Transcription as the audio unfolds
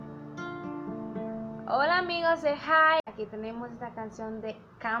Hola amigos de Hi, aquí tenemos esta canción de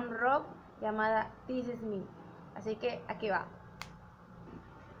Camp Rock llamada This Is Me, así que aquí va.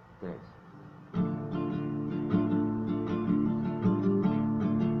 3.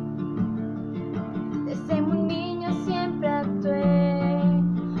 Desde muy niño siempre actué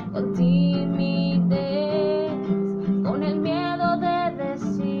con timidez, con el miedo de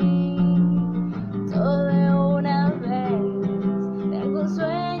decir todo de una vez. Tengo un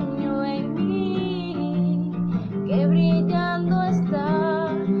sueño en mí que brillando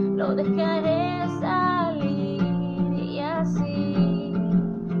está, lo dejaré salir y así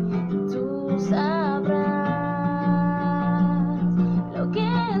tú sabrás lo que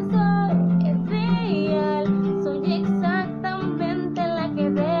soy es real, soy exactamente la que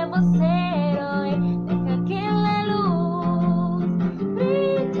debo ser hoy. Deja que la luz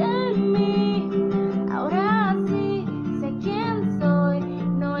brille en mí, ahora sí sé quién soy,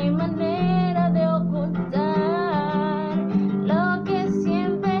 no hay manera de ocultar lo que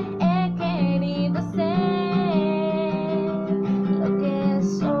siempre he querido ser, lo que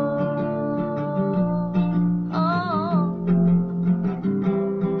soy.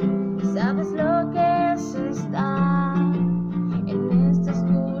 ¿Sabes lo que es estar en esta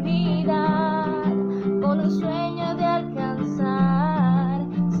oscuridad con un sueño de alcanzar,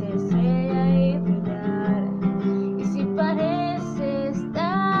 ser estrella y brillar? Y si parece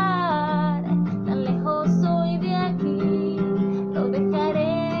estar tan lejos hoy de aquí, lo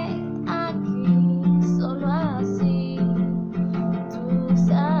dejaré aquí, solo así tú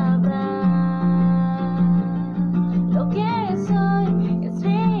sabrás lo que soy es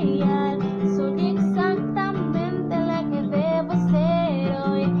real, soy exactamente la que debo ser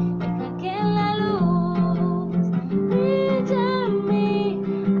hoy. Deja que la luz brille en mí,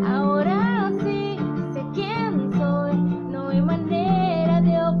 ahora sí sé quién soy, no hay manera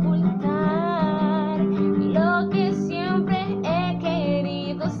de ocultar lo que siempre he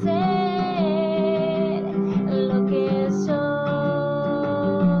querido ser, lo que soy.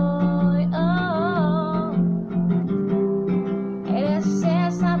 Eres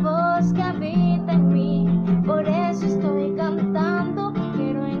esa voz que habita en mí, por eso estoy cantando.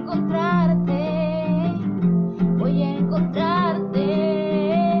 Quiero encontrarte, voy a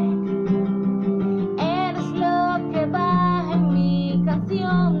encontrarte. Eres lo que va en mi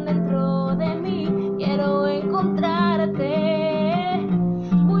canción dentro de mí. Quiero encontrarte,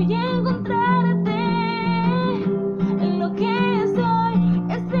 voy a encontrarte. Lo que soy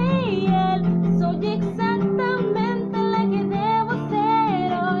es real, soy exactamente la que debo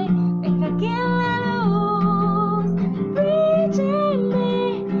ser hoy. Deja que la luz brille en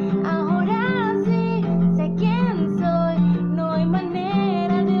mí, ahora sí sé quién soy, no hay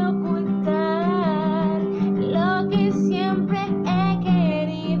manera de ocultar lo que siempre he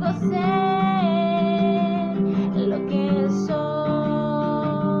querido ser, lo que soy.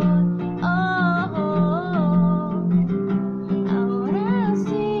 Ahora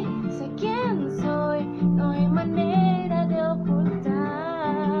sí sé quién soy, no hay manera de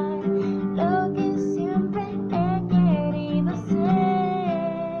ocultar lo que siempre he querido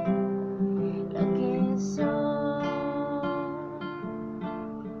ser, lo que soy.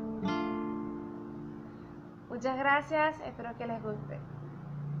 Muchas gracias, espero que les guste.